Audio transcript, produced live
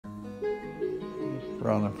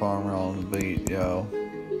Running Farmer on the beat, yo.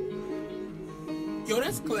 Yo,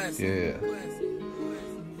 that's classic. Yeah. Classic.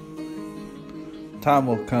 Time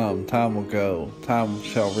will come, time will go. Time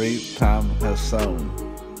shall reap, time has sown.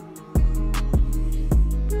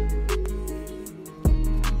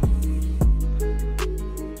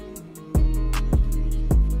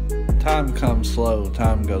 Time comes slow,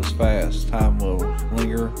 time goes fast. Time will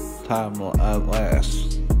linger, time will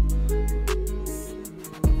outlast.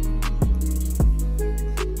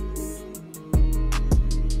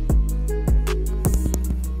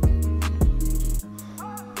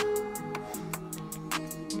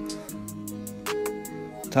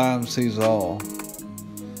 Time sees all,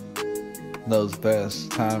 knows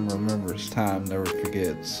best. Time remembers, time never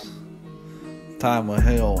forgets. Time will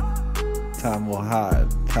heal, time will hide,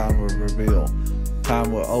 time will reveal.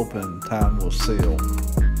 Time will open, time will seal.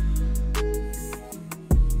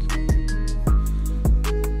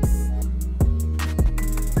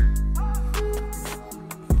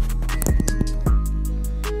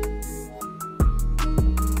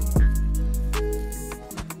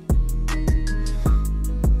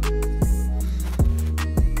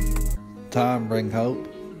 Time brings hope,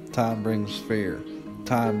 time brings fear.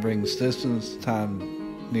 Time brings distance,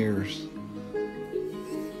 time nears.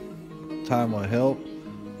 Time will help,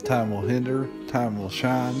 time will hinder, time will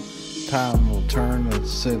shine, time will turn and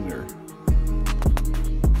cinder.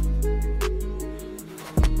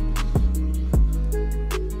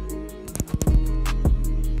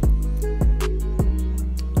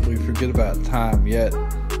 We forget about time, yet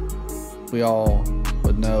we all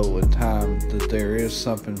would know with time that there is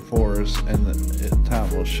something for us and that time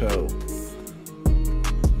will show.